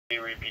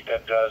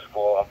repeated does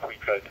go up, we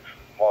could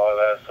more or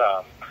less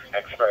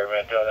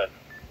experimental and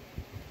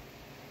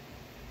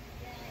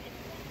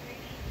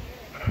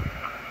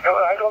no,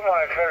 I don't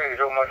want to carry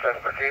so much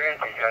responsibility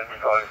because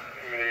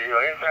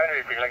your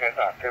insanity, like I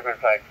said,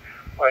 it's like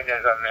when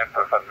there's an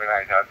emperor something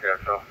like that there.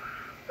 So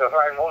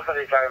most of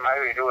the time I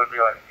will do would be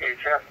on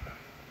HF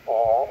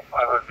or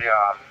I would be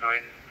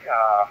doing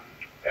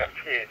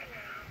F8.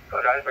 So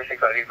that's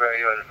basically where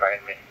you will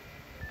find me.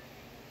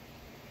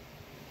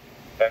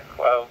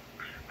 well,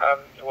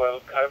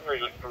 I'm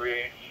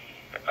really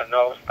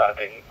now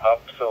starting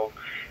up, so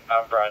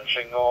I'm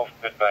branching off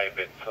bit by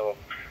bit. So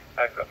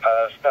I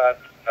start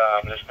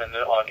listening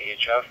on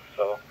HF.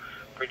 So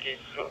pretty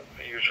soon,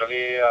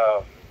 usually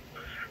I'll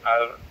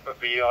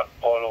be all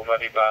over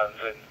the bands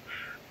in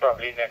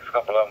probably next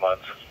couple of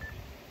months.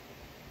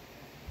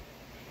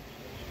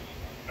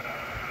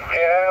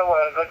 Yeah,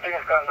 well, good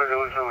things come to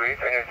those who wait,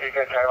 and you take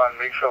your time and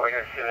make sure when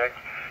you select,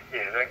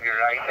 like the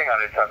writing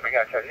on it, something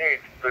that you need,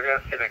 to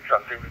just select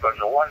something because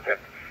you want it.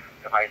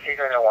 You might see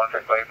that you want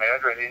it, but you may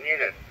not really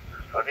need it.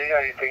 So these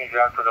are the things you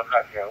have to look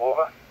at here.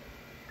 Over.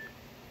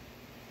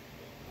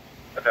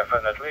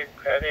 Definitely.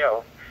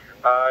 Anyhow,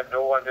 I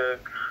don't want to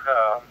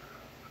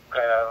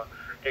kind of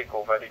take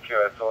over the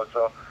QSO,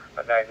 so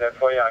a night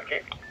for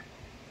Yankee.